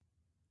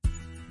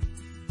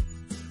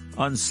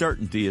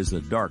Uncertainty is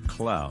a dark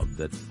cloud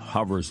that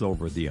hovers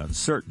over the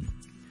uncertain.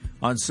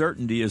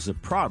 Uncertainty is a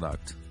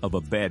product of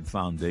a bad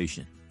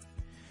foundation.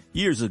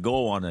 Years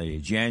ago, on a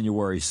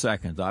January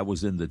 2nd, I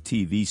was in the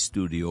TV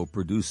studio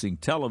producing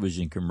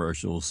television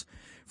commercials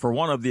for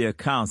one of the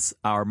accounts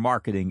our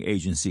marketing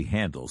agency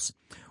handles.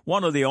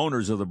 One of the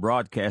owners of the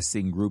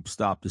broadcasting group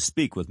stopped to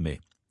speak with me.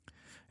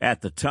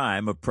 At the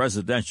time, a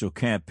presidential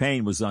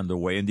campaign was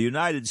underway, and the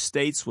United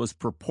States was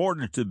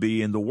purported to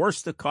be in the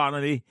worst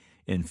economy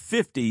in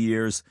 50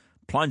 years,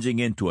 plunging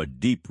into a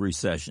deep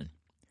recession.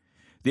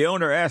 The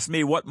owner asked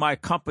me what my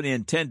company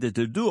intended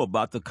to do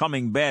about the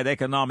coming bad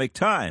economic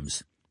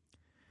times.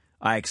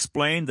 I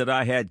explained that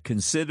I had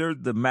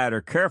considered the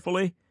matter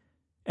carefully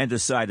and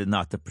decided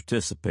not to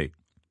participate.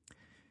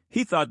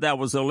 He thought that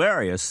was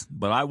hilarious,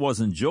 but I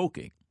wasn't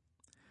joking.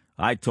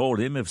 I told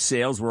him if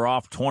sales were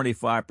off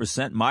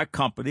 25%, my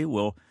company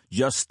will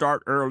just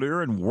start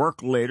earlier and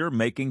work later,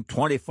 making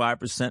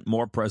 25%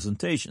 more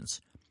presentations.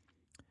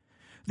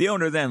 The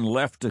owner then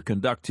left to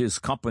conduct his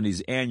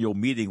company's annual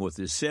meeting with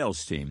his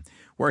sales team,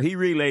 where he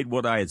relayed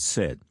what I had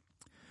said.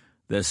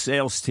 The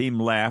sales team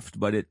laughed,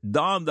 but it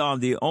dawned on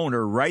the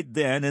owner right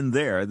then and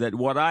there that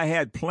what I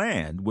had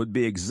planned would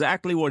be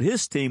exactly what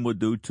his team would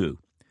do too.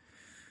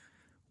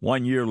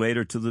 1 year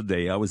later to the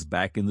day, I was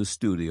back in the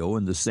studio,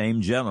 and the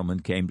same gentleman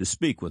came to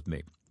speak with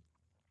me.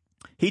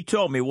 He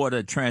told me what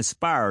had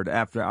transpired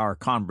after our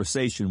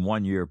conversation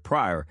 1 year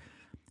prior,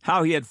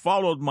 how he had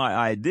followed my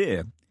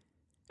idea,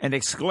 and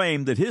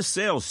exclaimed that his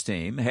sales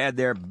team had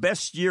their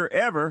best year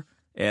ever,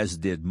 as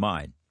did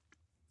mine.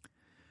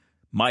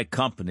 My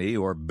company,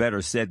 or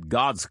better said,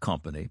 God's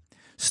company,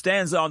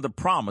 stands on the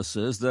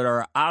promises that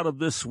are out of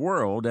this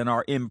world and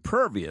are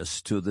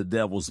impervious to the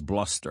devil's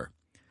bluster.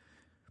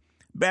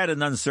 Bad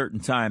and uncertain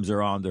times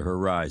are on the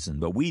horizon,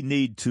 but we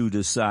need to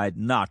decide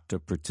not to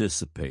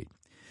participate.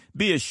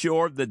 Be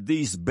assured that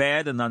these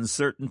bad and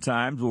uncertain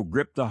times will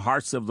grip the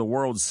hearts of the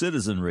world's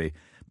citizenry,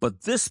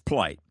 but this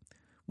plight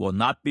will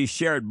not be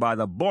shared by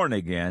the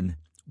born-again.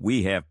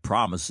 We have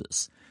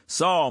promises.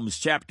 Psalms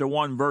chapter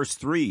 1, verse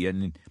 3,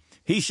 and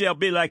he shall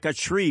be like a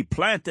tree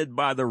planted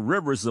by the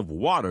rivers of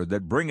water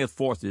that bringeth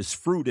forth his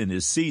fruit in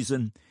his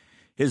season.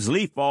 His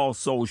leaf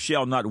also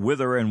shall not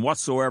wither, and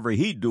whatsoever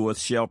he doeth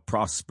shall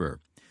prosper.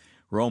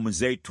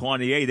 Romans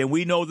 8:28, and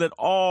we know that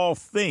all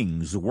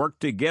things work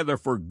together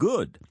for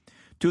good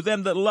to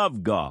them that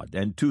love God,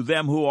 and to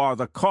them who are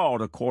the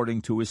called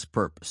according to his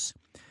purpose.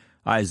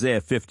 Isaiah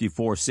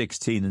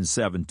 54:16 and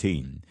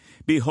 17.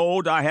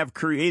 Behold, I have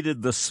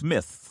created the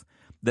smith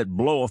that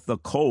bloweth the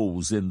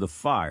coals in the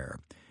fire,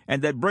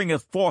 and that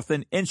bringeth forth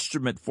an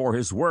instrument for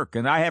his work,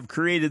 and I have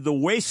created the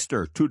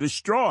waster to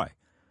destroy.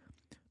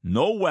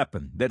 No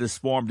weapon that is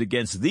formed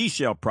against thee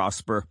shall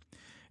prosper,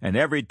 and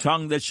every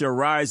tongue that shall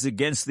rise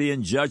against thee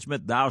in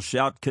judgment thou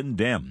shalt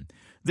condemn.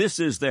 This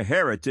is the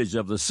heritage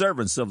of the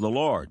servants of the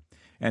Lord,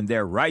 and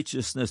their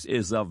righteousness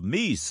is of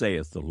me,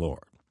 saith the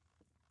Lord.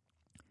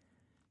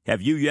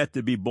 Have you yet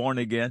to be born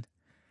again?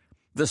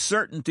 The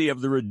certainty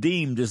of the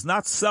redeemed is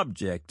not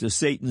subject to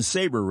Satan's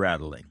saber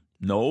rattling.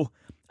 No,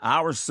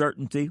 our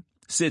certainty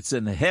sits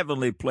in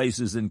heavenly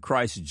places in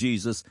Christ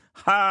Jesus,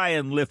 high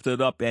and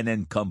lifted up and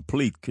in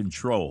complete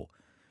control.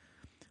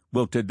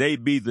 Will today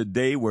be the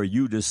day where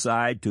you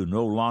decide to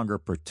no longer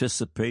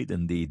participate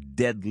in the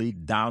deadly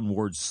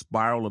downward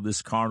spiral of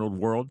this carnal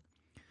world?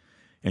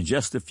 In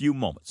just a few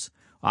moments,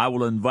 I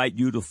will invite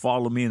you to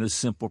follow me in a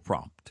simple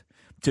prompt.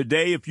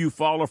 Today, if you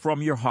follow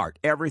from your heart,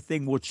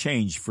 everything will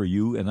change for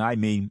you, and I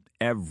mean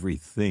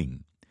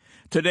everything.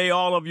 Today,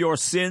 all of your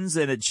sins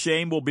and its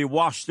shame will be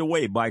washed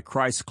away by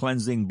Christ's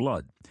cleansing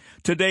blood.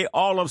 Today,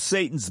 all of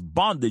Satan's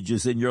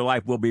bondages in your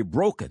life will be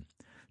broken.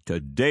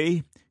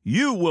 Today,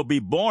 you will be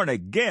born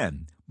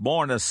again,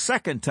 born a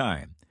second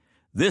time,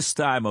 this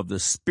time of the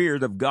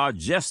Spirit of God,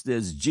 just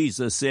as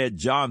Jesus said,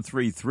 John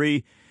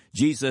 3:3,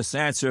 Jesus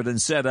answered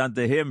and said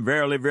unto him,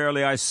 Verily,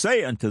 verily, I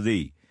say unto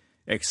thee,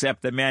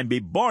 except a man be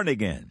born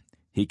again,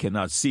 he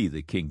cannot see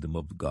the kingdom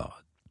of God.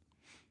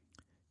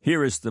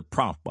 Here is the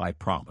prompt I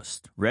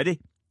promised.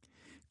 Ready?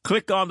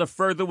 Click on the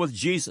Further with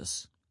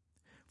Jesus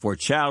for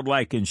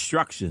childlike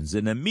instructions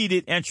and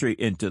immediate entry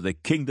into the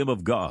kingdom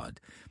of God.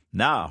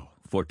 Now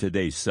for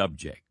today's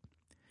subject.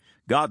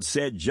 God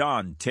said,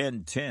 John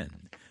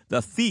 10:10,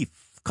 the thief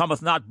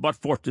cometh not but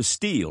for to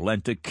steal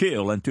and to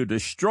kill and to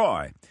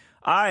destroy.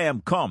 I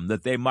am come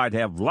that they might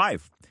have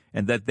life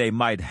and that they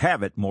might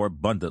have it more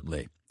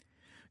abundantly.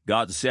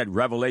 God said,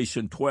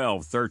 Revelation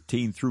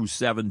 12:13 through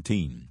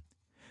 17.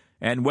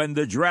 And when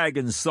the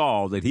dragon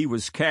saw that he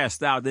was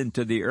cast out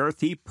into the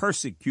earth, he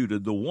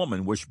persecuted the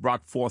woman which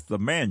brought forth the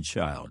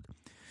man-child.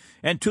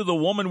 And to the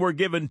woman were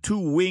given 2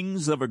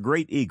 wings of a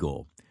great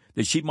eagle,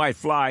 that she might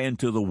fly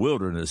into the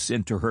wilderness,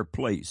 into her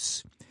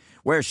place,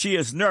 where she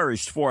is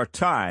nourished for a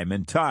time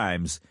and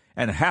times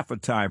and half a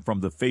time from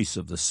the face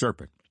of the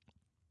serpent.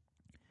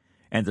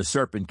 And the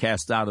serpent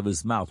cast out of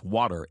his mouth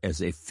water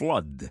as a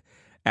flood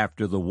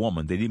after the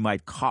woman, that he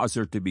might cause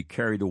her to be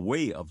carried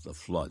away of the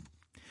flood.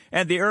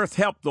 And the earth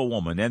helped the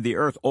woman, and the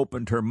earth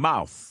opened her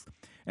mouth,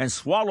 and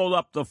swallowed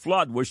up the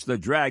flood which the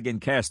dragon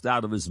cast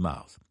out of his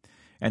mouth.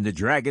 And the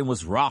dragon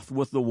was wroth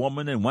with the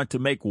woman, and went to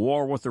make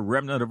war with the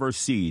remnant of her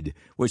seed,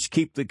 which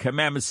keep the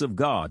commandments of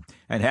God,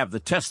 and have the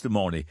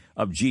testimony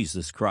of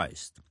Jesus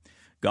Christ.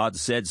 God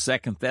said,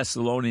 2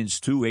 Thessalonians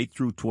 2, 8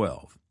 through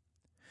 12.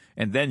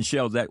 And then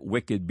shall that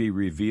wicked be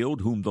revealed,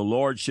 whom the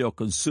Lord shall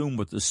consume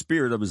with the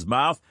spirit of his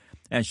mouth,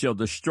 and shall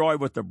destroy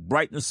with the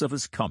brightness of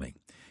his coming.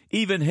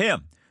 Even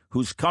him,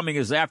 whose coming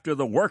is after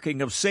the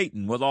working of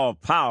Satan, with all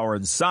power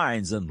and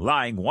signs and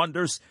lying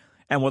wonders,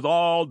 and with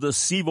all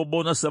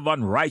deceivableness of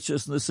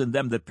unrighteousness in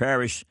them that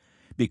perish,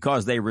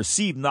 because they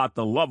receive not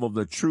the love of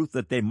the truth,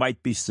 that they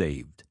might be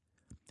saved.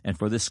 And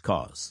for this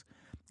cause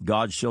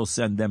God shall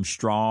send them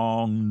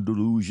strong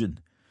delusion,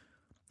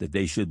 that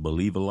they should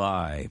believe a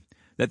lie,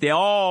 that they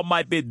all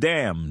might be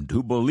damned,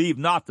 who believed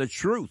not the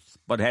truth,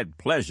 but had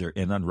pleasure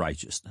in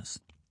unrighteousness.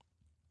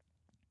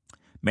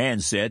 Man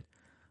said,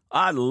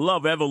 I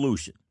love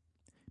evolution.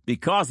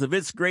 Because of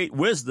its great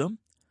wisdom,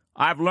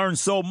 I've learned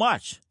so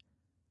much.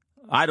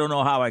 I don't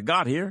know how I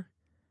got here.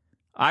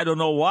 I don't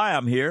know why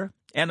I'm here,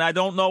 and I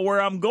don't know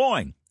where I'm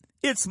going.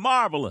 It's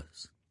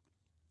marvelous.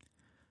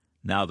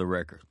 Now the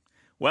record.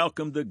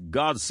 Welcome to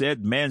God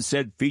Said, Man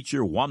Said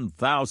feature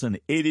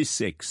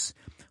 1086.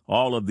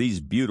 All of these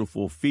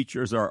beautiful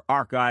features are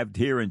archived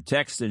here in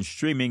text and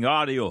streaming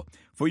audio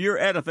for your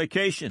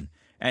edification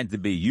and to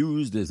be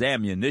used as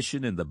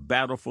ammunition in the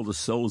battle for the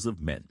souls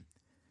of men.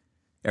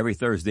 Every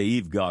Thursday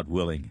Eve, God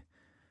willing,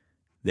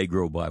 they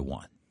grow by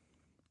one.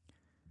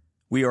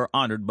 We are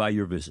honored by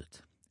your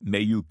visit. May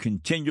you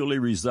continually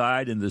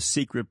reside in the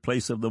secret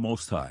place of the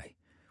Most High,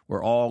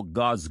 where all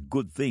God's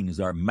good things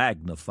are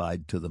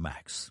magnified to the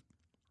max.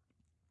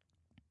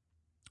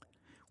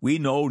 We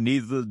know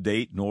neither the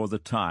date nor the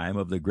time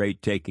of the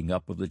great taking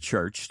up of the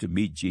church to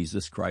meet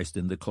Jesus Christ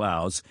in the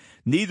clouds.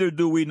 Neither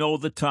do we know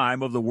the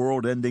time of the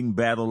world-ending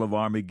battle of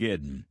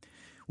Armageddon.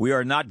 We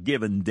are not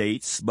given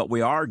dates, but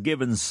we are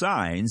given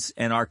signs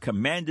and are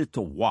commanded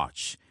to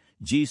watch.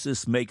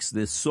 Jesus makes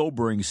this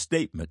sobering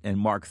statement in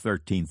Mark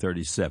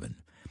 13:37.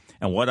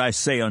 And what I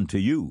say unto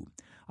you,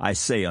 I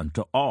say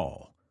unto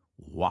all,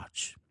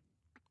 watch.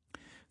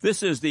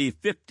 This is the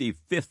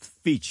 55th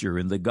feature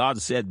in the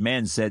God Said,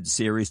 Man Said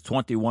series,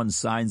 21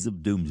 Signs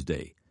of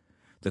Doomsday.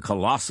 The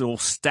colossal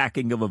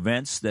stacking of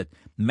events that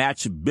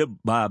match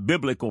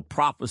biblical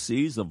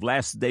prophecies of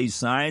last-day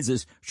signs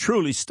is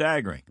truly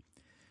staggering.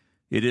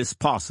 It is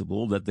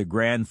possible that the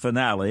grand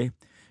finale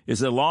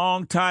is a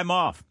long time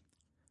off,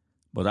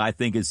 but I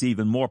think it's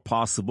even more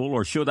possible,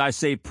 or should I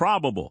say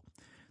probable,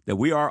 that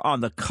we are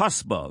on the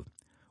cusp of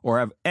or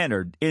have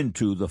entered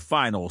into the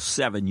final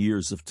 7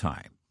 years of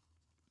time.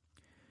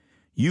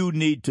 You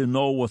need to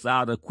know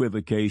without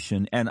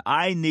equivocation, and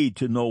I need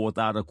to know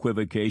without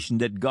equivocation,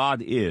 that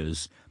God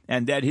is,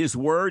 and that His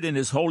Word in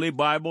His Holy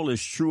Bible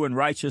is true and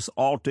righteous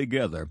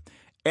altogether.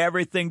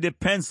 Everything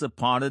depends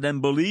upon it,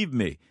 and believe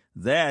me,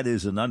 that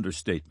is an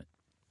understatement.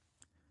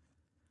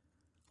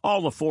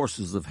 All the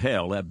forces of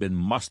hell have been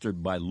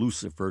mustered by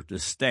Lucifer to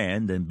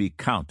stand and be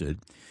counted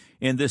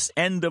in this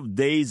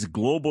end-of-days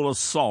global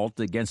assault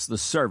against the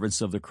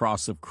servants of the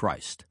cross of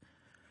Christ.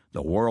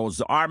 The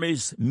world's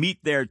armies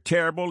meet their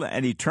terrible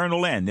and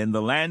eternal end in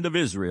the land of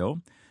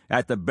Israel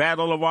at the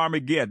battle of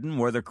Armageddon,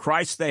 where the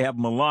Christ they have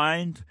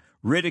maligned,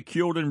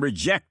 ridiculed, and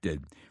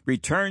rejected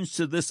returns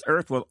to this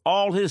earth with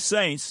all His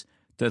saints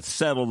to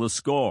settle the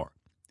score.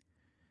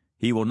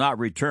 He will not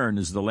return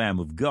as the Lamb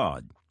of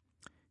God.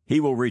 He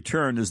will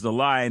return as the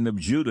Lion of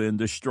Judah and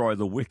destroy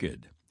the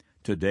wicked.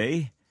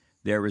 Today,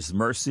 there is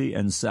mercy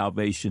and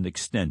salvation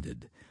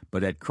extended,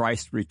 but at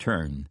Christ's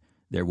return,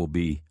 there will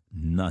be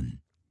none.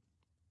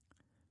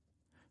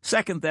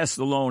 2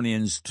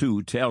 Thessalonians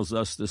 2 tells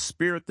us the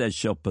spirit that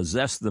shall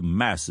possess the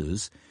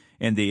masses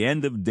in the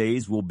end of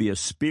days will be a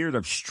spirit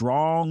of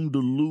strong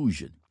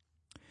delusion.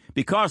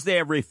 Because they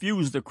have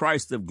refused the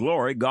Christ of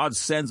glory, God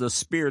sends a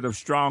spirit of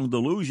strong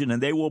delusion,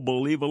 and they will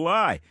believe a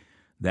lie.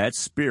 That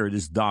spirit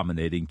is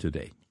dominating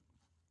today.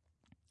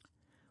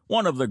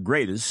 One of the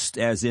greatest,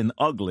 as in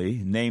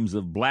ugly, names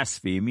of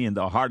blasphemy in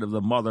the heart of the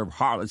mother of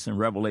harlots in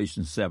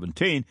Revelation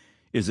 17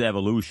 is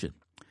evolution.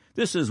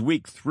 This is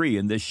week 3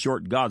 in this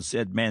short God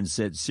Said, Man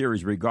Said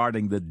series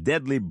regarding the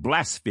deadly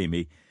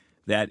blasphemy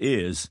that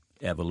is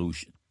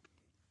evolution.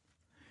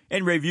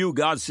 In review,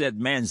 God Said,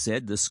 Man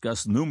Said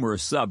discussed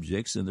numerous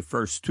subjects in the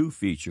first 2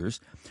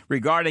 features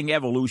regarding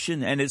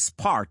evolution and its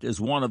part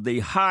as one of the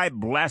high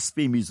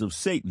blasphemies of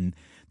Satan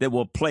that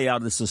will play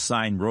out its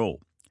assigned role.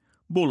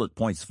 Bullet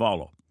points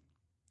follow.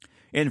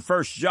 In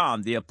 1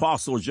 John, the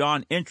Apostle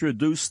John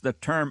introduced the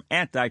term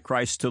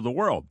Antichrist to the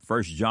world.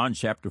 1 John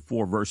chapter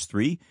 4, verse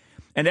 3,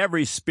 and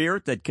every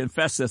spirit that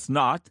confesseth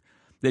not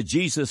that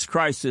Jesus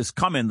Christ is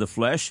come in the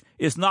flesh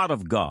is not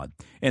of God.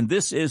 And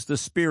this is the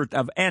spirit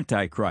of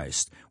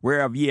Antichrist,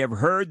 whereof ye have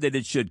heard that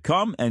it should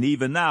come, and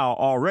even now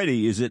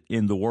already is it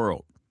in the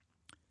world.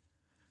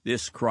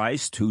 This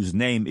Christ, whose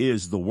name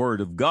is the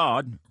Word of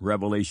God,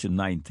 Revelation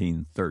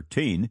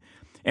 19:13,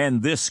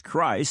 and this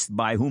Christ,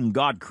 by whom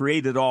God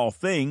created all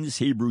things,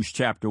 Hebrews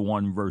chapter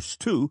 1, verse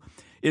 2,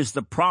 is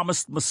the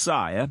promised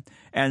Messiah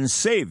and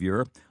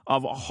Savior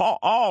of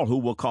all who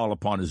will call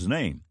upon his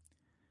name.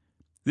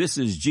 This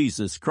is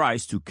Jesus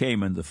Christ who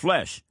came in the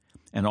flesh,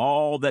 and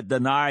all that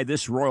deny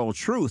this royal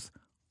truth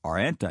are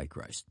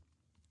Antichrist.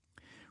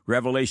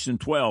 Revelation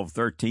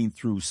 12:13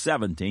 through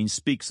 17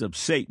 speaks of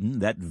Satan,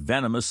 that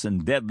venomous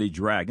and deadly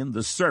dragon,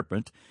 the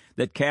serpent,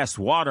 that cast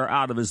water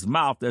out of his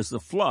mouth as the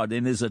flood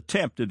in his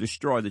attempt to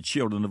destroy the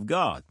children of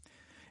God.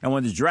 And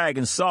when the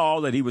dragon saw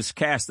that he was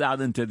cast out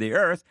into the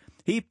earth,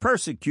 he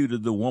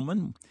persecuted the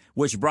woman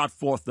which brought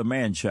forth the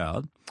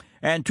man-child.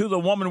 And to the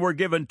woman were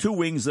given 2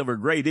 wings of a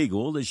great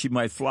eagle, that she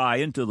might fly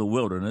into the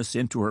wilderness,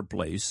 into her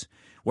place,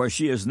 where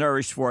she is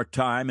nourished for a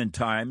time and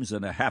times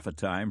and a half a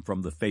time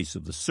from the face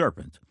of the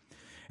serpent.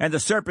 And the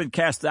serpent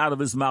cast out of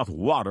his mouth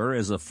water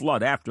as a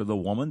flood after the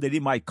woman, that he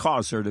might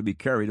cause her to be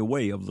carried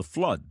away of the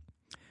flood.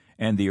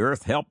 And the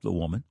earth helped the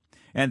woman,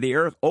 and the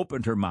earth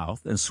opened her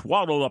mouth, and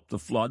swallowed up the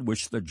flood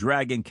which the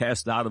dragon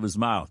cast out of his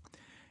mouth.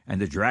 And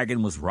the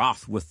dragon was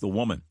wroth with the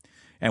woman,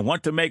 and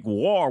went to make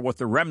war with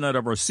the remnant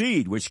of her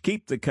seed, which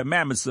keep the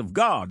commandments of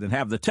God, and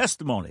have the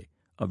testimony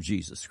of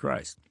Jesus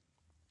Christ.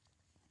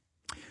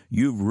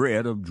 You've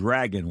read of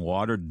dragon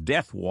water,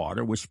 death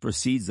water, which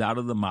proceeds out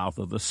of the mouth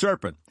of the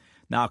serpent.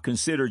 Now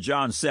consider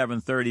John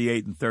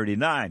 7:38 and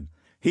 39.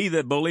 He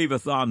that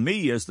believeth on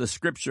me, as the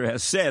Scripture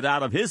has said,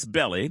 out of his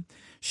belly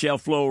shall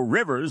flow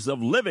rivers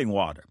of living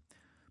water.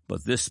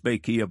 But this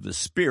spake he of the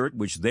Spirit,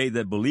 which they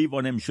that believe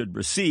on him should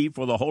receive,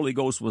 for the Holy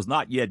Ghost was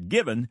not yet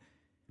given,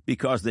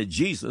 because that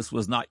Jesus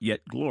was not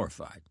yet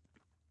glorified.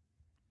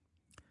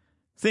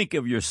 Think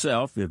of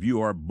yourself, if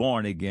you are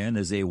born again,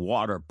 as a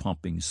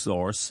water-pumping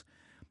source,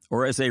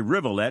 or as a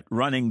rivulet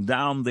running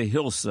down the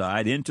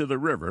hillside into the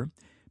river,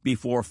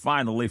 before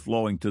finally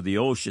flowing to the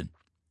ocean.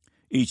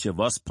 Each of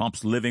us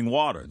pumps living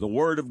water, the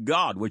Word of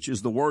God, which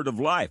is the Word of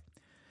life.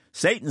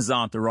 Satan's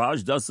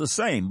entourage does the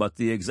same, but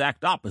the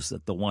exact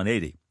opposite, the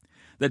 180.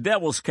 The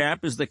devil's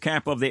camp is the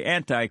camp of the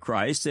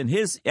Antichrist, and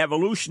his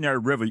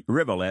evolutionary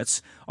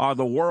rivulets are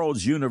the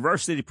world's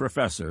university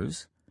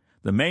professors,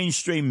 the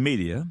mainstream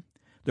media,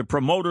 the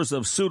promoters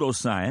of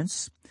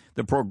pseudoscience,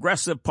 the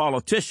progressive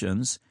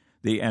politicians,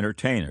 the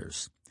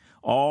entertainers.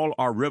 All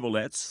are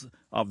rivulets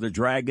of the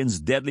dragon's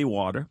deadly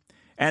water,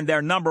 and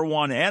their number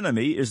one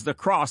enemy is the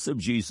cross of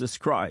Jesus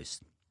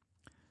Christ.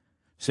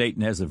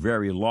 Satan has a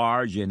very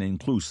large and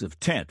inclusive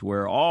tent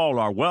where all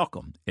are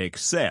welcome,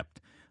 except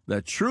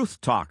the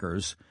truth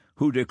talkers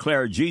who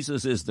declare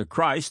Jesus is the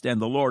Christ and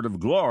the Lord of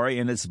glory,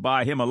 and it's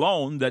by him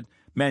alone that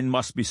men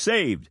must be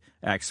saved,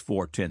 Acts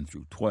 4:10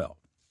 through 12.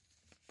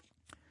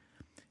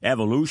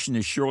 Evolution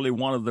is surely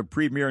one of the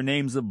premier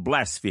names of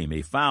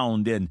blasphemy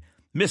found in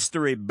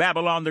Mystery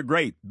Babylon the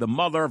Great, the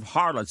mother of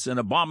harlots and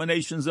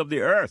abominations of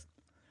the earth,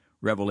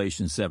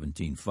 Revelation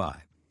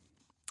 17:5.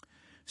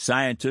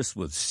 Scientists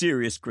with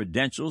serious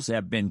credentials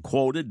have been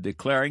quoted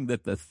declaring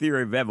that the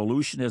theory of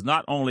evolution has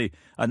not only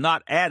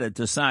not added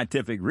to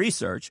scientific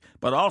research,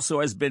 but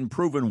also has been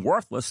proven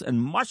worthless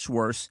and, much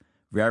worse,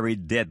 very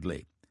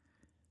deadly.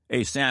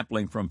 A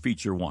sampling from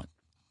Feature 1.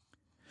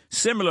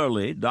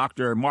 Similarly,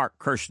 Dr. Mark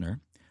Kirshner,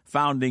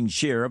 founding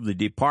chair of the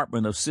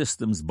Department of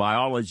Systems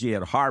Biology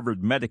at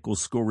Harvard Medical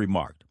School,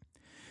 remarked,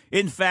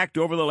 "In fact,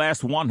 over the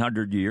last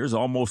 100 years,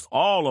 almost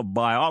all of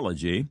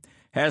biology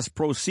has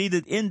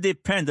proceeded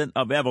independent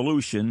of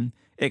evolution,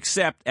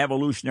 except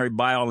evolutionary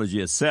biology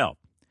itself.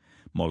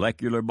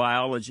 Molecular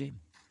biology,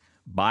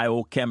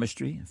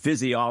 biochemistry,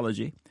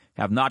 physiology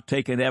have not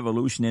taken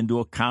evolution into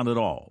account at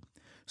all.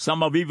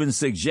 Some have even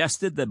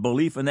suggested that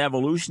belief in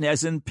evolution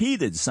has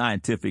impeded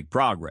scientific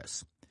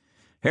progress."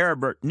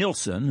 Herbert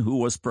Nilsson, who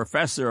was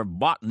professor of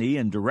botany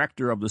and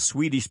director of the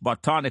Swedish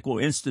Botanical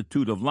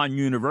Institute of Lund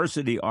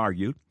University,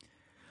 argued,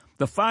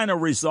 "The final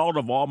result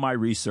of all my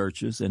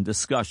researches and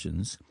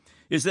discussions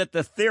is that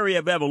the theory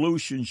of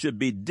evolution should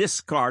be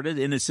discarded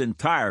in its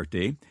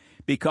entirety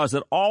because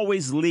it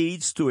always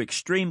leads to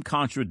extreme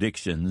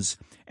contradictions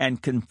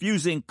and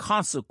confusing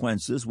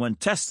consequences when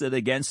tested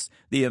against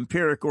the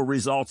empirical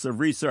results of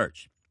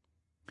research.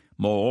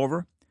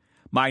 Moreover,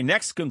 my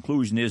next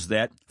conclusion is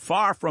that,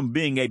 far from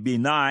being a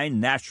benign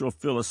natural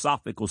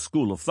philosophical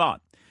school of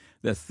thought,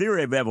 the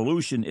theory of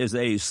evolution is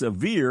a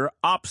severe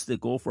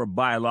obstacle for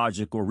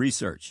biological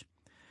research.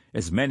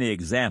 As many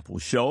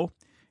examples show,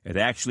 it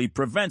actually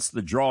prevents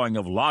the drawing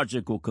of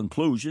logical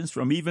conclusions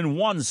from even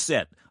one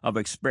set of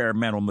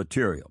experimental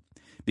material,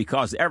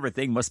 because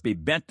everything must be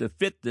bent to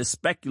fit this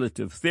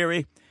speculative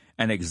theory,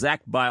 and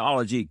exact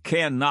biology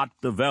cannot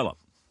develop."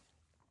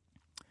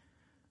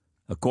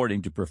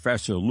 According to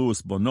Professor Louis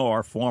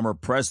Bonheur, former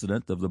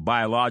president of the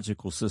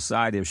Biological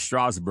Society of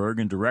Strasbourg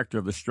and director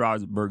of the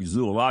Strasbourg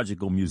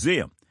Zoological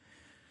Museum,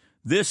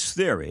 this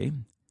theory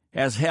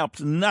has helped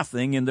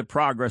nothing in the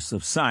progress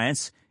of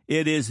science.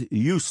 It is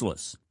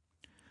useless.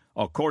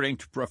 According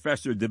to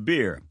Professor De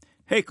Beer,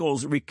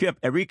 Haeckel's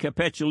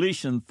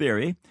recapitulation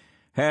theory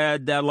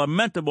had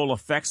lamentable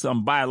effects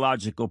on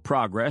biological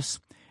progress,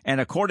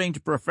 and according to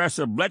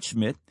Professor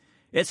Blechschmidt,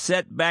 it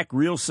set back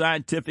real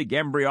scientific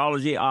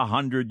embryology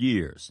 100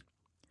 years.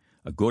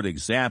 A good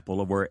example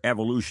of where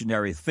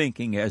evolutionary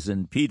thinking has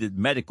impeded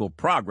medical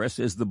progress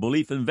is the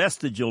belief in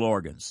vestigial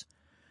organs.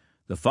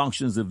 The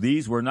functions of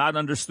these were not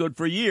understood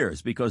for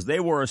years because they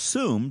were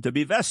assumed to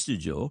be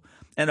vestigial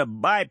and a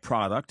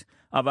byproduct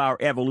of our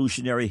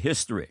evolutionary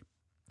history.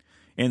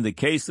 In the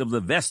case of the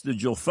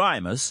vestigial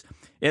thymus,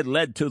 it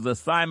led to the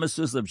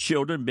thymuses of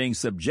children being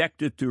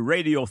subjected to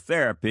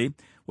radiotherapy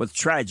with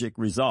tragic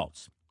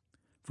results.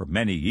 For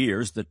many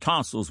years, the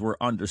tonsils were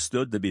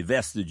understood to be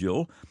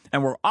vestigial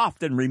and were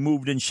often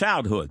removed in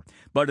childhood,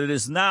 but it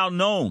is now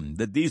known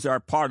that these are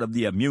part of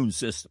the immune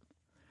system.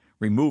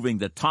 Removing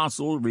the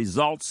tonsil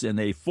results in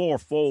a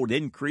fourfold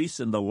increase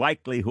in the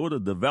likelihood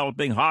of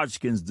developing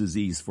Hodgkin's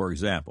disease, for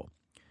example.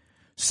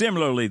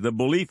 Similarly, the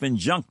belief in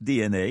junk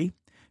DNA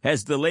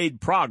has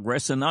delayed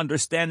progress in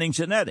understanding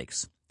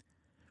genetics.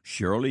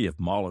 Surely, if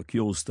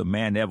molecules to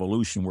man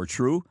evolution were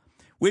true,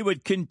 we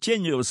would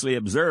continuously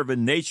observe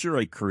in nature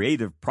a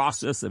creative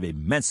process of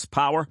immense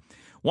power,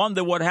 one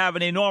that would have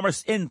an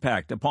enormous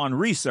impact upon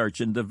research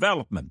and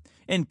development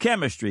in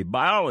chemistry,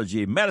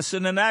 biology,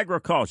 medicine, and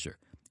agriculture.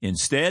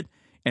 Instead,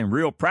 in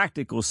real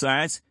practical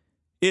science,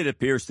 it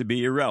appears to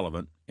be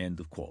irrelevant. End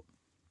of quote.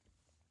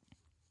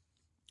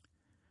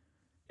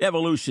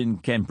 Evolution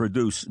can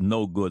produce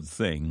no good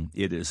thing.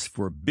 It is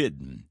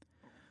forbidden.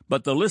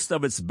 But the list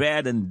of its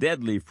bad and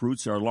deadly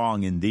fruits are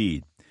long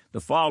indeed. The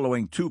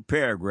following 2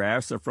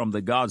 paragraphs are from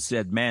the God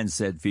Said, Man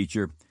Said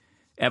feature,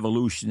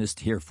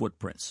 Evolutionists Hear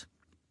Footprints.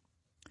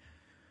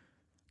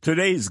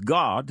 Today's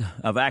God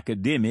of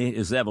academia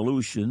is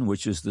evolution,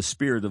 which is the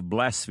spirit of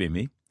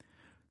blasphemy,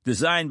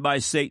 designed by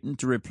Satan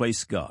to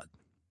replace God.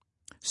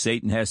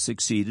 Satan has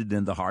succeeded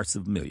in the hearts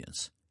of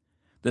millions.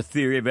 The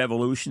theory of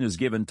evolution is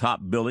given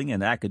top billing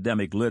in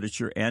academic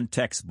literature and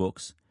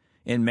textbooks,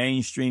 in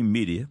mainstream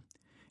media,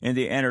 in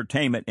the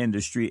entertainment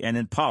industry, and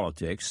in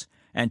politics,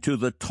 and to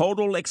the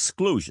total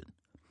exclusion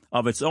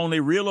of its only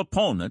real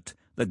opponent,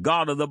 the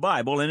God of the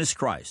Bible, and his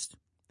Christ.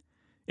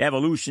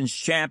 Evolution's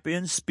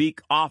champions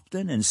speak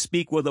often and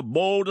speak with a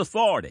bold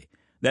authority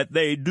that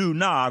they do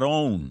not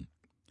own.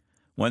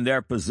 When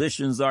their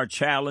positions are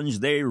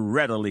challenged, they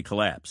readily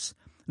collapse.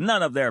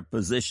 None of their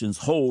positions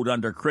hold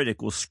under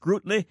critical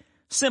scrutiny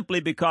simply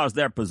because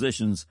their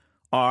positions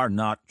are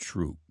not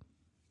true.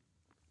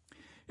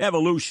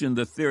 Evolution,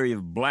 the theory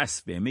of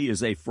blasphemy,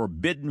 is a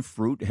forbidden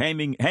fruit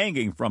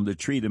hanging from the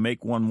tree to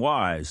make one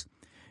wise.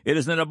 It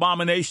is an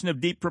abomination of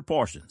deep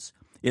proportions.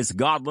 Its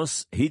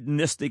godless,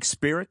 hedonistic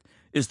spirit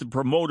is the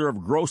promoter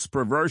of gross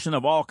perversion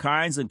of all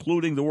kinds,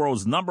 including the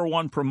world's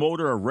 #1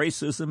 promoter of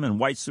racism and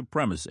white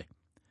supremacy.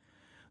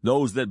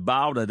 Those that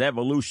bowed at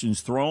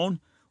evolution's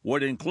throne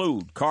would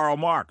include Karl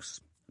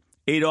Marx,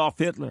 Adolf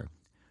Hitler,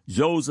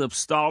 Joseph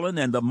Stalin,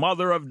 and the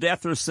mother of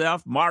death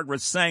herself,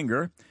 Margaret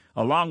Sanger,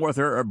 along with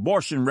her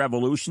abortion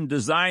revolution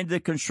designed to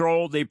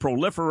control the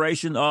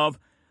proliferation of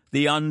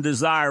the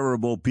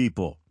undesirable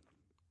people.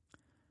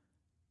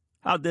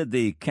 How did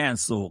the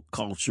cancel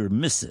culture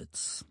miss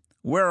it?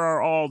 Where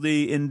are all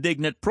the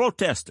indignant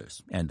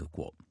protesters? End of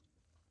quote.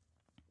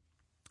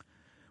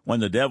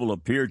 When the devil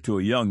appeared to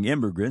a young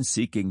immigrant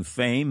seeking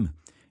fame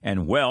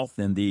and wealth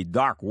in the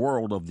dark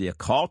world of the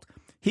occult,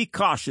 he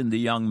cautioned the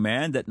young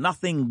man that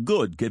nothing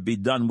good could be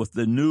done with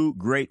the new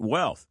great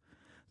wealth.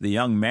 The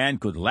young man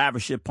could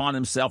lavish upon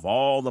himself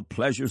all the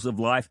pleasures of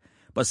life,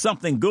 but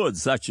something good,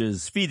 such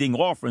as feeding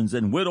orphans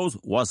and widows,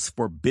 was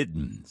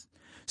forbidden.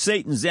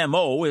 Satan's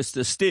M.O. is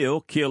to steal,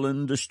 kill,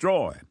 and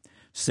destroy.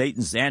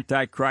 Satan's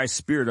antichrist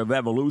spirit of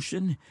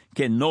evolution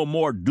can no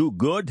more do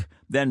good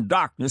than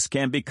darkness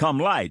can become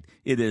light.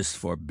 It is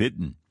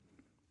forbidden.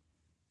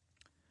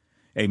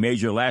 A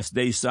major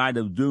last-day sign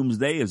of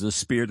doomsday is a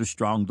spirit of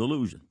strong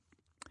delusion.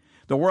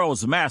 The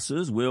world's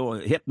masses will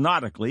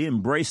hypnotically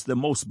embrace the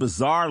most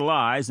bizarre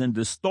lies and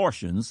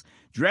distortions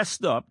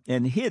dressed up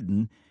and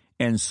hidden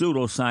in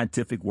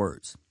pseudoscientific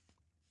words.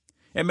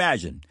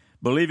 Imagine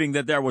believing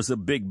that there was a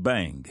Big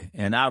Bang,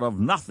 and out of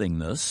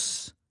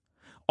nothingness,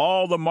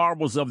 all the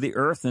marvels of the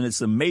earth and its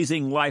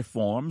amazing life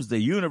forms, the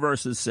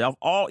universe itself,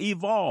 all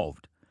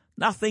evolved.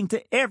 Nothing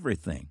to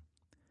everything.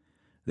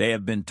 They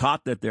have been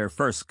taught that their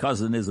first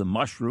cousin is a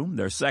mushroom,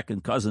 their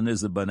second cousin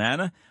is a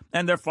banana,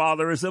 and their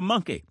father is a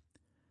monkey.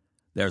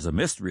 There's a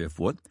mystery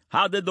afoot.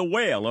 How did the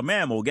whale, a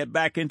mammal, get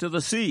back into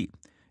the sea?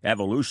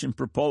 Evolution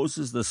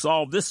proposes to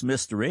solve this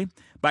mystery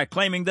by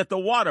claiming that the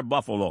water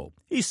buffalo,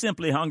 he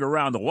simply hung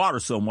around the water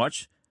so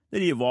much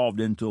that he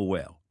evolved into a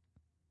whale.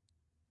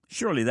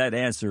 Surely that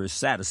answer is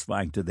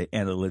satisfying to the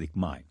analytic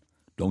mind,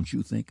 don't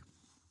you think?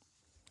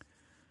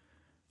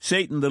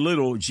 Satan, the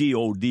little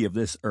God of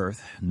this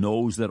earth,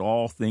 knows that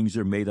all things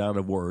are made out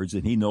of words,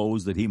 and he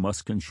knows that he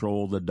must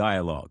control the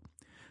dialogue.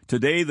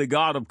 Today, the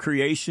God of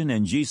creation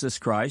and Jesus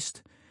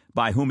Christ,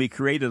 by whom he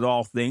created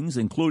all things,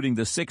 including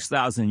the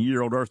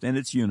 6,000-year-old earth and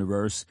its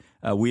universe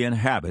we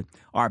inhabit,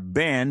 are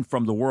banned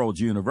from the world's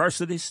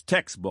universities,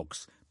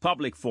 textbooks,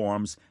 public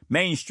forums,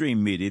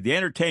 mainstream media, the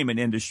entertainment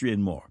industry,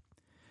 and more.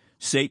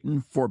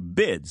 Satan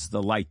forbids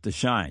the light to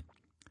shine.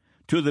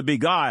 To the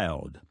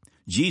beguiled,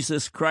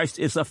 Jesus Christ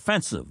is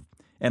offensive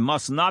and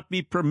must not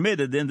be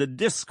permitted in the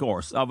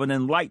discourse of an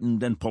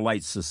enlightened and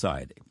polite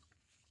society.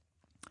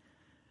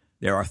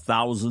 There are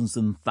thousands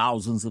and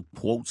thousands of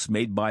quotes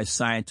made by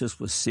scientists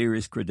with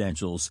serious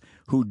credentials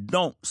who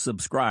don't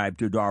subscribe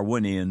to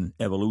Darwinian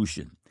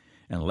evolution.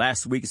 And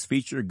last week's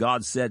feature,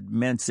 God Said,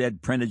 Men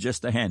Said, printed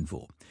just a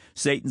handful.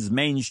 Satan's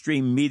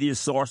mainstream media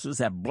sources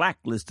have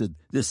blacklisted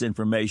this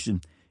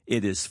information.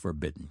 It is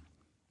forbidden.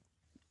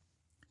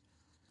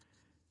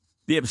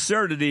 The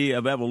absurdity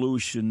of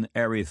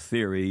evolutionary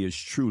theory is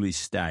truly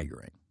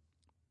staggering.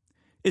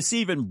 It's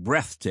even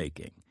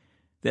breathtaking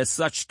that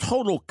such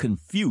total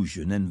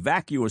confusion and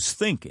vacuous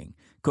thinking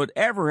could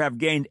ever have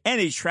gained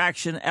any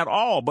traction at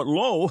all, but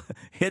lo,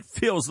 it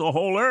fills the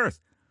whole earth.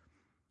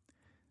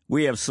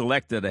 We have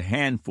selected a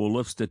handful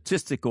of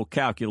statistical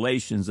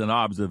calculations and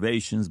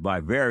observations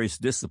by various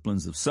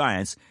disciplines of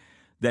science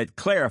that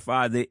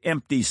clarify the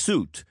empty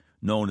suit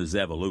known as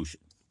evolution.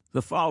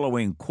 The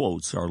following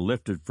quotes are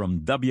lifted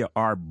from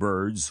W.R.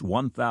 Bird's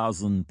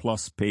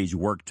 1,000-plus page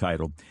work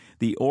titled,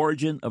 The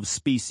Origin of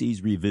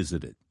Species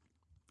Revisited.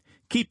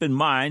 Keep in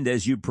mind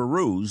as you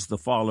peruse the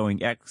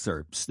following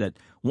excerpts that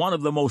one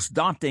of the most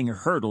daunting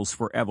hurdles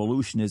for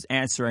evolution is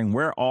answering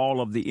where all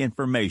of the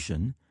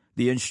information,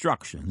 the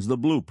instructions, the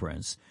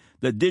blueprints,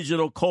 the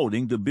digital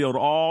coding to build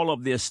all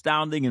of the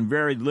astounding and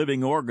varied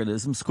living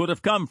organisms could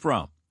have come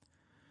from.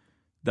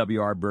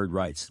 W.R. Bird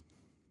writes,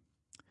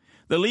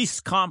 the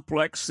least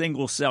complex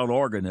single-celled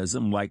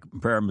organism, like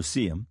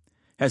Paramecium,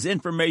 has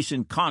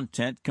information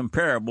content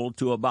comparable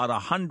to about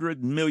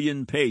 100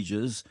 million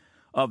pages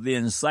of the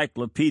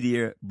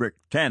Encyclopedia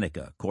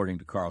Britannica, according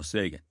to Carl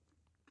Sagan.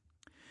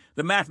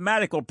 The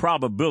mathematical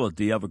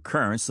probability of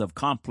occurrence of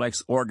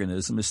complex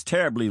organism is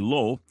terribly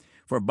low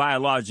for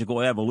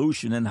biological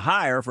evolution and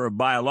higher for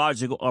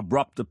biological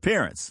abrupt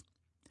appearance.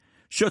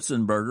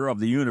 Schutzenberger of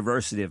the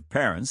University of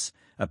Paris,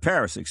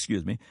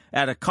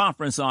 at a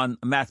conference on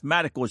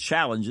mathematical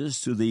challenges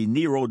to the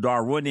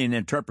neo-Darwinian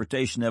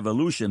interpretation of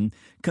evolution,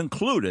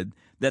 concluded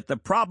that the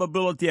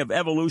probability of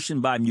evolution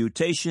by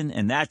mutation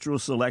and natural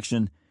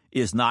selection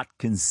is not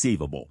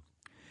conceivable.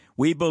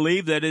 We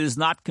believe that it is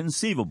not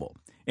conceivable.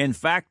 In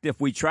fact, if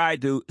we try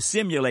to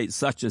simulate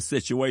such a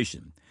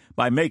situation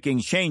by making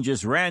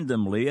changes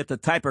randomly at the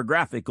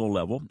typographical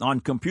level on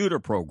computer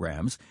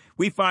programs,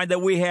 we find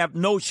that we have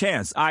no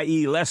chance,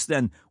 i.e. less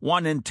than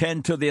 1 in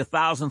 10 to the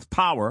 1,000th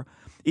power,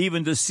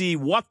 even to see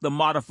what the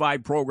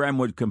modified program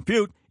would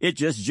compute. It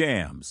just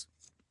jams.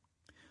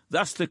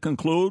 Thus, to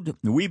conclude,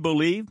 we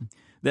believe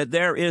that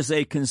there is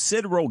a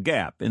considerable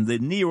gap in the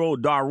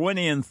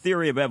neo-Darwinian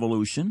theory of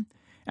evolution,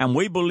 and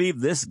we believe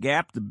this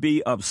gap to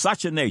be of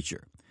such a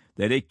nature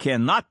that it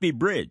cannot be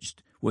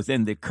bridged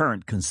within the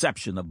current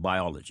conception of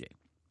biology.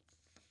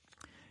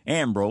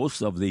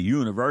 Ambrose of the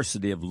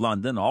University of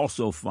London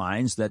also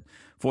finds that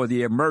for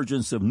the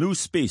emergence of new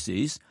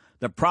species,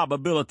 the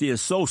probability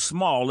is so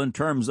small in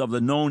terms of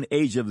the known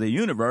age of the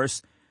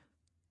universe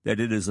that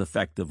it is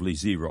effectively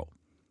zero.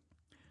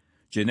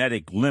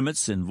 Genetic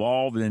limits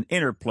involve an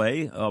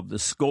interplay of the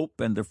scope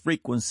and the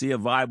frequency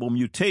of viable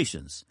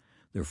mutations.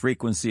 The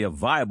frequency of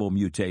viable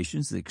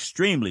mutations is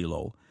extremely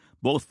low,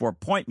 both for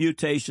point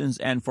mutations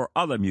and for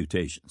other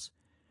mutations.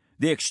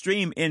 The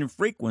extreme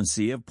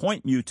infrequency of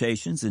point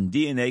mutations in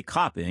DNA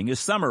copying is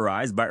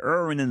summarized by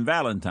Irwin and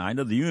Valentine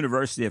of the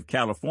University of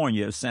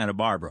California, Santa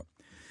Barbara.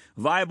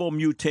 Viable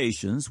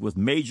mutations with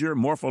major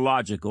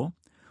morphological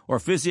or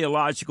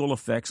physiological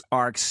effects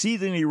are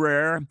exceedingly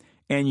rare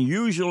and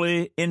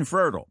usually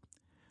infertile.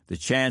 The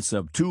chance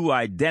of two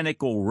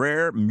identical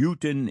rare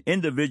mutant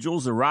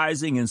individuals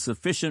arising in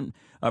sufficient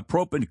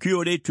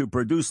propinquity to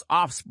produce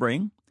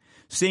offspring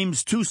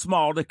seems too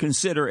small to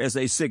consider as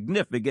a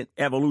significant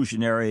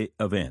evolutionary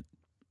event.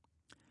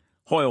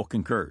 Hoyle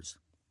concurs.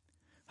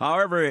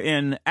 However,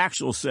 in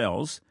actual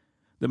cells,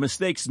 the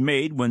mistakes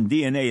made when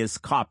DNA is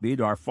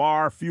copied are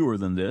far fewer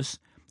than this,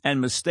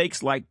 and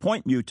mistakes like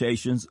point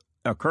mutations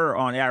occur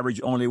on average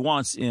only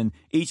once in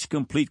each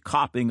complete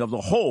copying of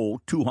the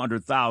whole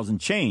 200,000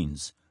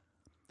 chains.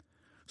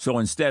 So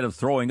instead of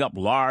throwing up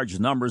large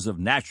numbers of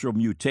natural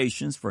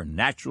mutations for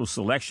natural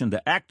selection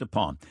to act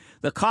upon,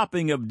 the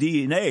copying of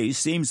DNA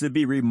seems to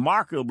be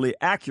remarkably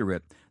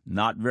accurate,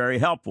 not very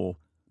helpful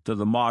to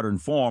the modern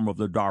form of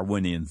the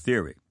Darwinian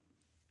theory.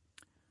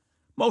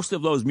 Most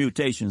of those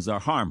mutations are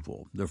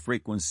harmful. The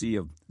frequency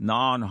of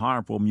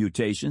non-harmful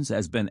mutations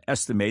has been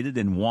estimated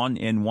in 1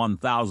 in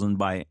 1,000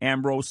 by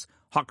Ambrose,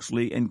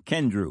 Huxley, and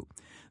Kendrew.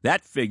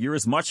 That figure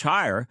is much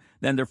higher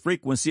than the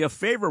frequency of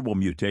favorable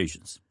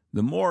mutations.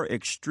 The more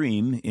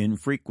extreme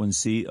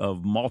infrequency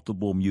of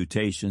multiple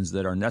mutations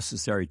that are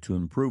necessary to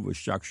improve a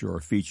structure or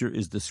feature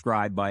is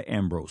described by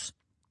Ambrose.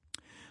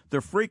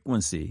 The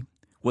frequency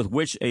with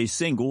which a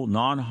single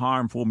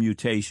non-harmful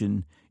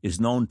mutation is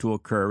known to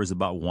occur is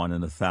about 1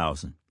 in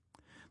 1,000.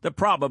 The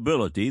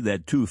probability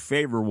that 2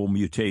 favorable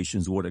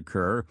mutations would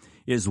occur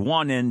is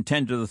 1 in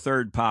 10 to the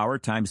third power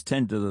times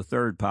 10 to the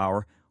third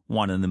power,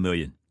 1 in a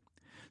million.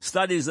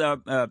 Studies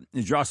of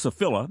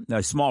Drosophila,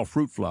 a small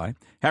fruit fly,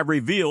 have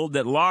revealed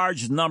that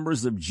large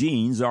numbers of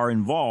genes are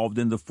involved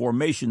in the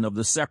formation of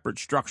the separate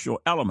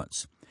structural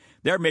elements.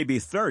 There may be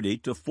 30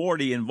 to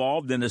 40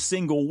 involved in a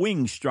single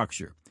wing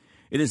structure.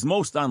 It is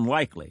most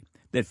unlikely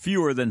that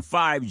fewer than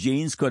 5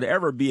 genes could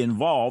ever be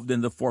involved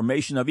in the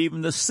formation of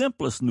even the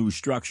simplest new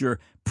structure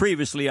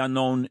previously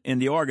unknown in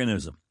the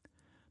organism.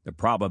 The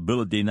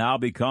probability now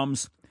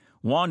becomes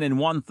 1 in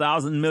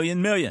 1,000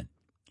 million.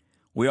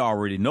 We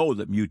already know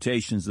that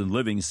mutations in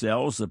living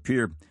cells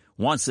appear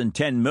once in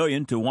 10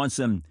 million to once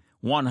in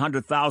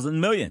 100,000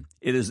 million.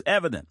 It is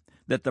evident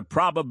that the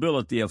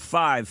probability of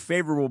 5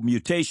 favorable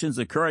mutations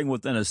occurring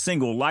within a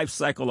single life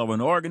cycle of an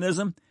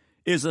organism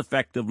is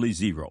effectively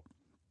 0.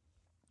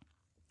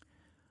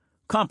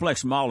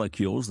 Complex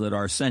molecules that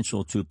are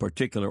essential to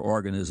particular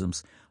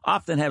organisms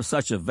often have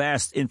such a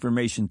vast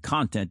information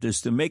content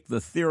as to make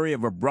the theory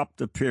of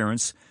abrupt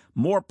appearance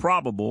more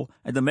probable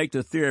and to make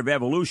the theory of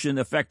evolution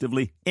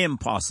effectively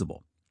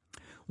impossible.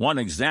 One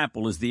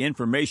example is the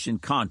information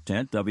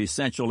content of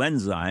essential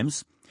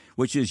enzymes,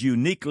 which is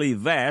uniquely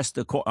vast,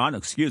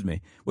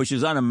 which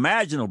is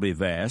unimaginably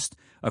vast,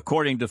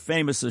 according to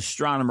famous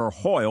astronomer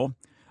Hoyle,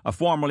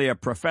 formerly a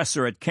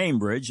professor at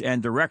Cambridge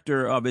and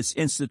director of its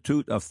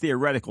Institute of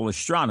Theoretical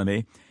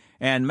Astronomy,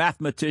 and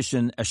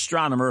mathematician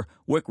astronomer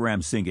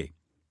Wickramasinghe.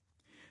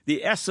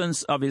 The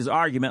essence of his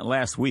argument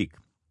last week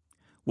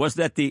was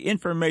that the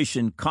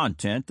information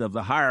content of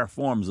the higher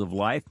forms of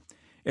life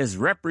is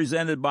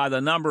represented by the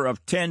number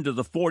of 10 to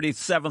the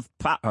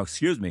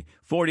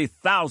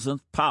 40,000th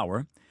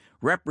power,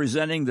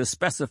 representing the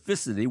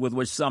specificity with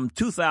which some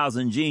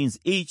 2,000 genes,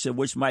 each of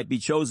which might be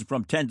chosen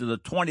from 10 to the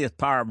 20th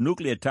power of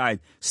nucleotide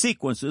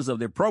sequences of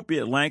the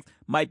appropriate length,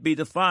 might be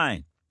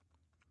defined.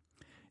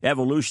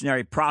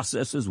 Evolutionary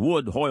processes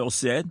would, Hoyle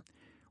said,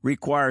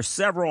 require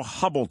several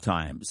Hubble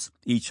times,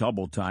 each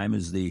Hubble time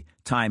is the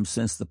time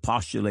since the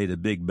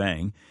postulated Big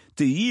Bang,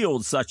 to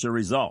yield such a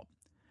result.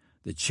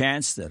 The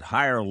chance that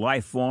higher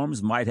life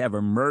forms might have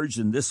emerged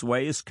in this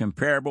way is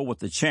comparable with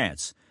the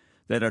chance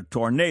that a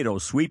tornado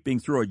sweeping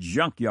through a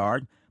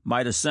junkyard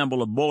might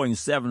assemble a Boeing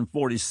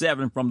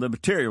 747 from the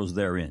materials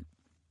therein.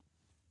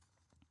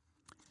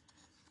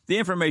 The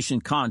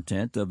information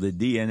content of the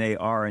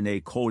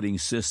DNA-RNA coding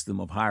system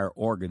of higher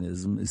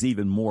organisms is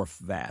even more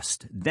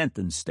vast,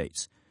 Denton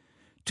states.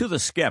 To the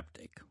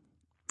skeptic,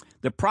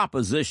 the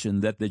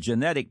proposition that the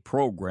genetic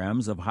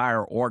programs of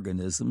higher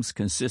organisms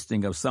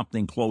consisting of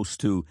something close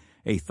to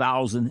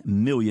 1,000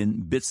 million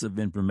bits of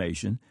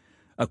information,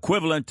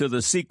 equivalent to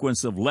the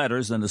sequence of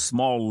letters in a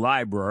small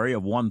library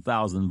of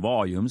 1,000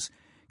 volumes,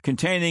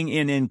 containing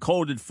in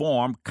encoded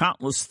form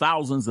countless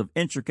thousands of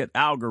intricate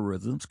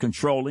algorithms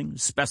controlling,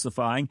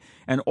 specifying,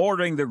 and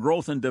ordering the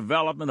growth and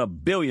development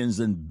of billions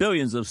and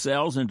billions of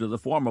cells into the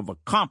form of a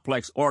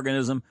complex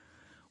organism,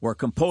 were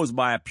composed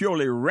by a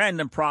purely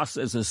random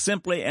process is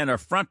simply an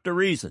affront to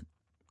reason.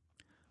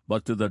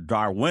 But to the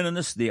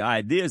Darwinist, the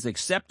idea is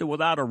accepted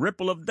without a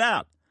ripple of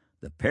doubt.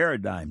 The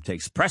paradigm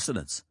takes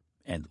precedence.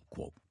 End of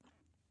quote.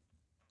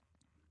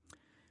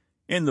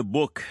 In the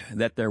book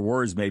That Their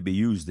Words May Be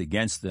Used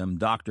Against Them,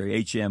 Dr.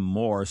 H.M.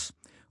 Morse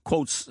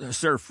quotes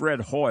Sir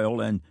Fred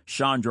Hoyle and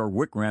Chandra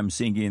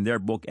Wickramasinghe in their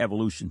book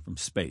Evolution from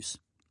Space.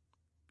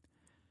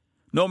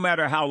 No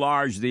matter how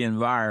large the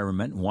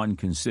environment one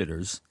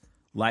considers,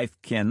 life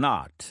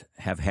cannot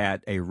have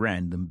had a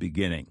random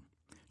beginning.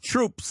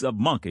 Troops of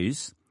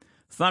monkeys,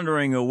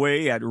 thundering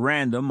away at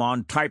random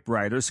on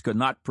typewriters, could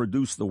not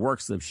produce the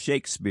works of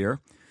Shakespeare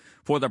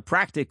for the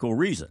practical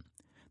reason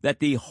that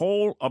the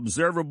whole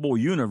observable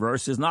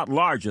universe is not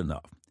large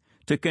enough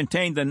to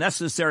contain the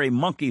necessary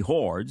monkey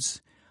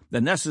hordes,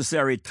 the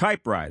necessary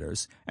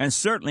typewriters, and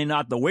certainly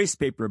not the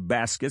wastepaper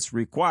baskets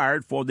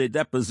required for the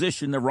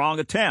deposition of wrong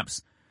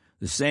attempts.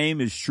 The same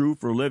is true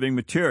for living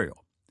material.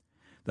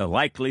 The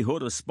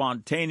likelihood of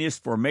spontaneous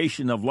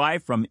formation of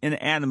life from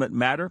inanimate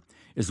matter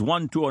is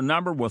 1 to a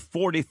number with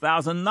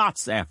 40,000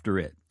 knots after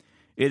it.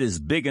 It is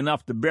big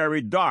enough to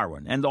bury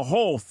Darwin and the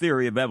whole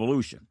theory of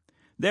evolution.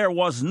 There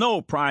was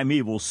no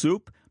primeval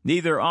soup,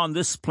 neither on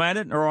this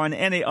planet nor on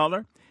any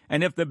other,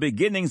 and if the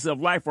beginnings of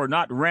life were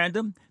not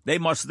random, they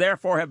must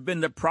therefore have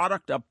been the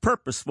product of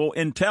purposeful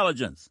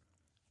intelligence.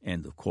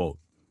 End of quote.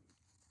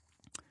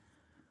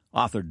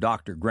 Author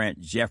Dr. Grant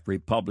Jeffrey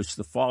published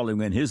the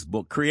following in his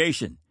book,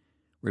 Creation,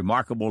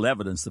 Remarkable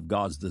Evidence of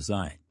God's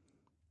Design.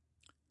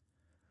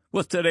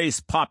 With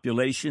today's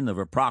population of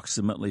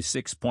approximately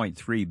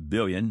 6.3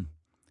 billion,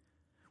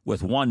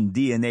 with one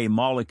DNA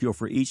molecule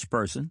for each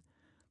person,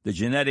 the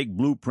genetic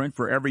blueprint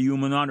for every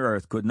human on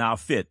Earth could now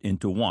fit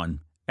into one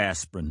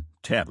aspirin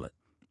tablet.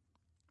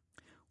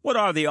 What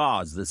are the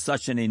odds that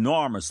such an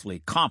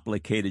enormously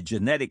complicated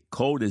genetic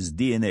code as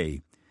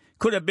DNA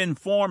could have been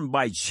formed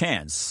by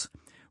chance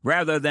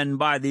rather than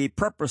by the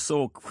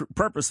purposeful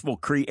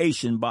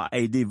creation by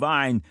a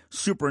divine,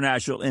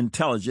 supernatural,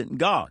 intelligent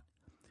God?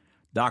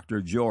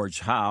 Dr.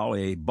 George Howe,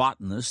 a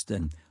botanist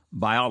and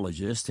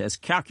biologist, has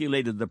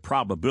calculated the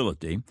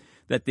probability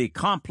that the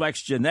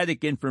complex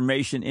genetic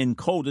information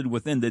encoded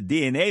within the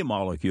DNA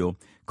molecule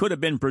could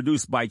have been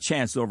produced by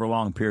chance over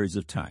long periods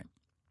of time.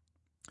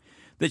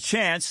 The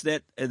chance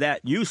that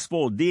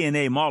useful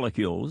DNA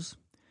molecules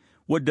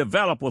would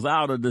develop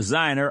without a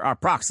designer are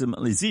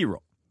approximately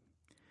zero.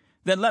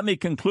 Then let me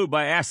conclude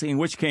by asking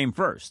which came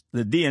first,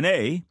 the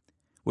DNA,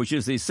 which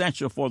is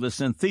essential for the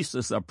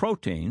synthesis of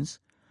proteins,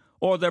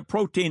 or the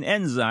protein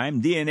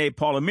enzyme DNA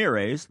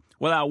polymerase,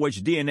 without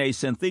which DNA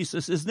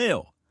synthesis is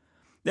nil.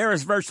 There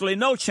is virtually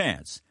no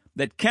chance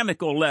that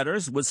chemical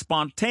letters would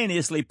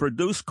spontaneously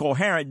produce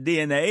coherent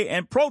DNA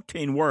and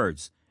protein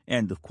words.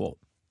 End of quote.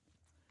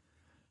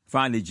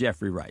 Finally,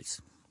 Jeffrey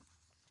writes,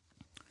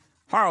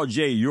 Harold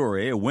J.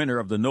 Urey, a winner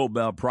of the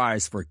Nobel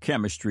Prize for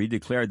Chemistry,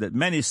 declared that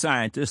many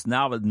scientists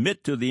now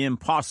admit to the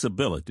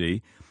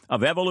impossibility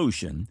of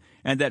evolution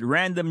and that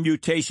random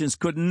mutations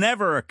could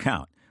never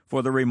account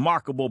for the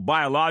remarkable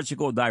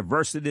biological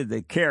diversity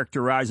that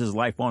characterizes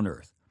life on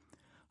Earth.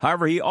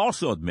 However, he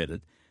also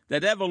admitted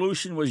that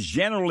evolution was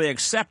generally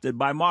accepted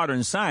by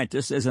modern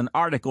scientists as an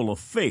article of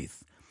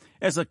faith,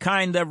 as a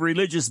kind of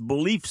religious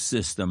belief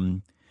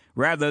system,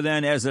 rather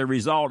than as a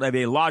result of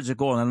a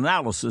logical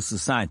analysis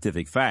of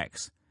scientific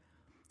facts.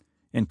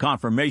 In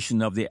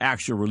confirmation of the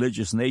actual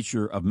religious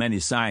nature of many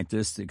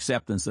scientists'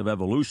 acceptance of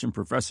evolution,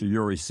 Professor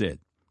Urey said,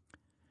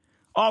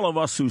 all of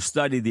us who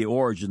study the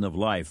origin of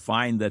life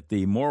find that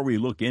the more we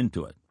look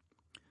into it,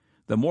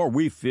 the more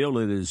we feel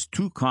it is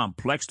too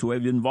complex to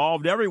have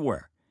evolved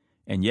everywhere.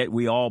 And yet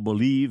we all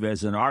believe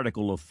as an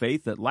article of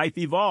faith that life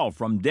evolved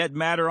from dead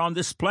matter on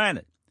this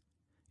planet.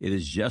 It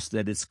is just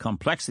that its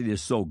complexity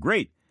is so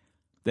great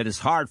that it's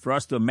hard for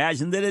us to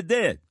imagine that it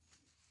did.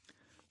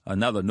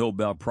 Another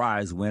Nobel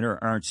Prize winner,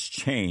 Ernst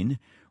Chain,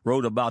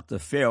 wrote about the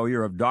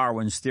failure of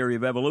Darwin's theory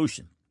of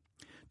evolution.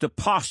 To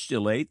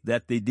postulate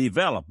that the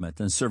development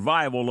and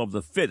survival of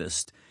the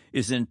fittest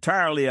is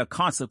entirely a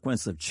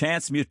consequence of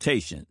chance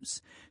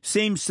mutations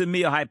seems to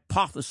me a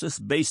hypothesis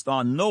based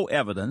on no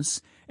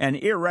evidence and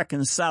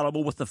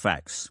irreconcilable with the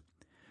facts.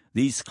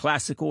 These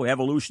classical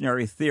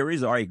evolutionary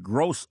theories are a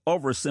gross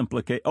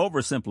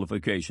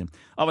oversimplification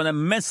of an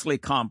immensely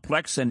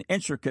complex and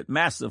intricate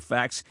mass of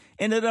facts,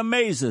 and it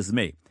amazes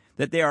me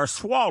that they are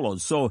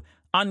swallowed so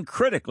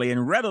uncritically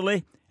and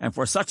readily and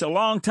for such a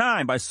long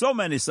time by so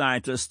many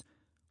scientists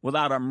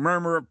without a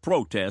murmur of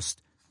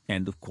protest.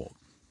 End of quote.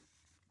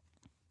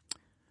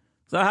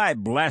 The high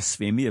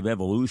blasphemy of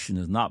evolution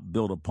is not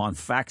built upon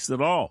facts at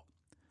all.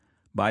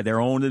 By their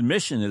own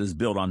admission, it is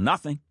built on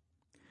nothing.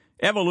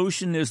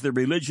 Evolution is the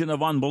religion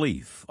of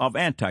unbelief, of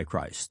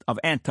Antichrist, of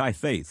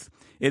anti-faith.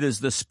 It is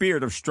the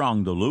spirit of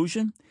strong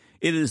delusion.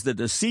 It is the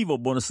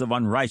deceivableness of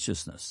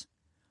unrighteousness.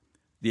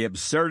 The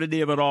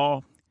absurdity of it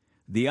all,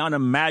 the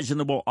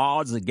unimaginable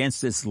odds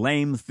against its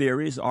lame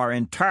theories are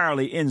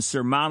entirely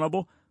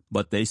insurmountable,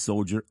 but they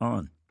soldier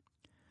on.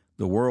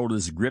 The world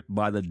is gripped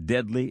by the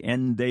deadly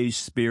end-day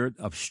spirit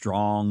of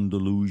strong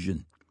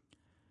delusion.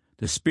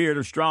 The spirit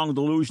of strong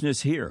delusion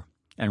is here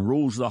and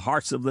rules the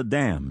hearts of the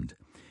damned.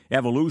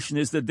 Evolution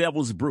is the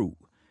devil's brew,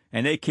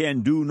 and it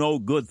can do no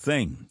good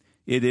thing.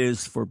 It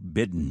is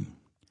forbidden.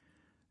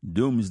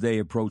 Doomsday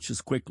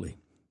approaches quickly.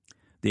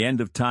 The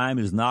end of time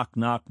is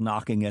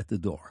knocking at the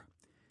door.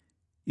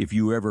 If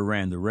you ever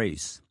ran the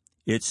race,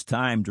 it's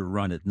time to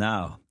run it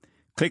now.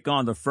 Click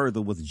on the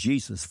Further with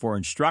Jesus for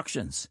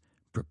instructions.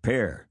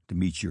 Prepare to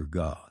meet your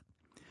God.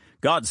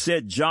 God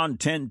said, John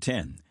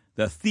 10:10,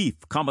 the thief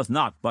cometh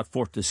not but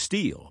for to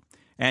steal,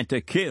 and to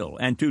kill,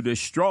 and to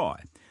destroy.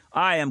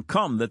 I am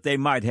come that they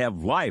might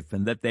have life,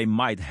 and that they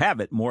might have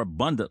it more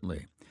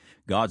abundantly.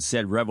 God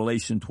said,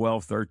 Revelation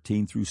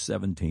 12:13 through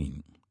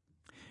 17.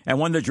 And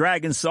when the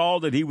dragon saw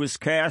that he was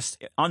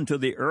cast unto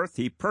the earth,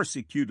 he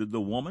persecuted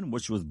the woman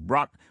which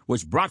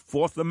brought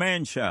forth the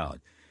man-child.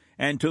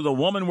 And to the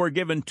woman were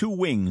given 2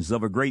 wings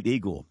of a great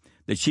eagle,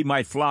 that she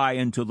might fly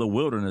into the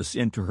wilderness,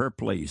 into her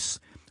place,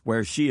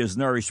 where she is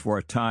nourished for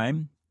a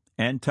time,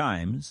 and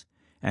times,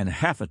 and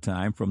half a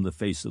time from the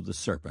face of the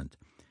serpent.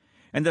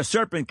 And the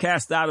serpent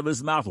cast out of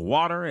his mouth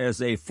water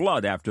as a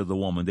flood after the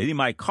woman, that he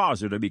might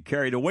cause her to be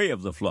carried away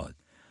of the flood.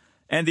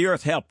 And the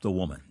earth helped the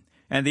woman.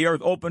 And the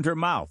earth opened her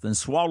mouth, and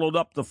swallowed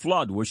up the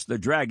flood which the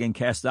dragon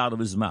cast out of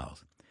his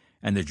mouth.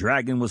 And the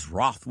dragon was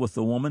wroth with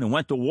the woman, and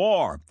went to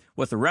war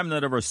with the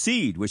remnant of her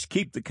seed, which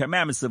keep the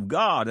commandments of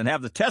God, and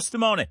have the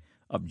testimony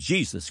of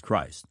Jesus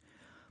Christ.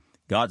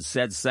 God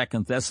said,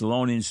 2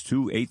 Thessalonians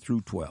 2:8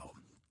 through 12.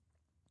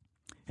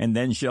 And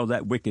then shall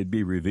that wicked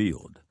be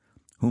revealed,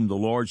 whom the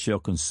Lord shall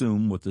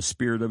consume with the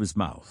spirit of his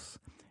mouth,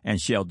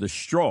 and shall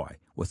destroy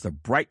with the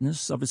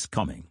brightness of his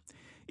coming.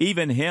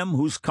 Even him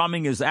whose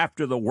coming is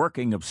after the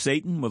working of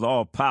Satan, with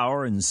all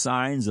power and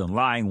signs and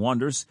lying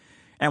wonders,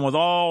 and with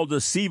all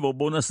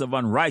deceivableness of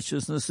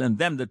unrighteousness in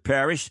them that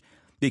perish,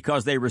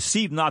 because they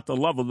receive not the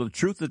love of the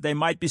truth, that they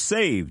might be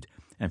saved.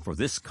 And for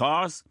this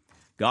cause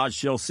God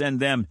shall send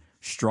them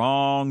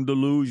strong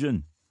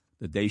delusion,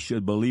 that they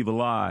should believe a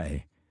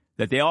lie,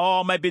 that they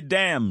all may be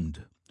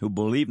damned, who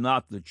believe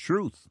not the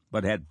truth,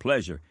 but had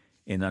pleasure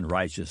in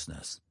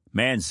unrighteousness.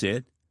 Man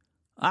said,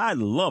 I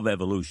love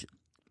evolution.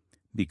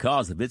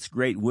 Because of its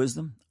great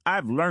wisdom,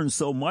 I've learned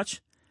so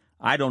much.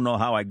 I don't know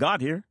how I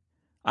got here.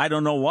 I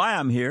don't know why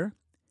I'm here,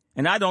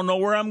 and I don't know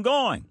where I'm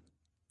going.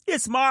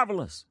 It's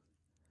marvelous.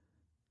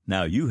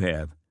 Now you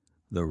have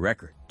the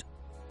record.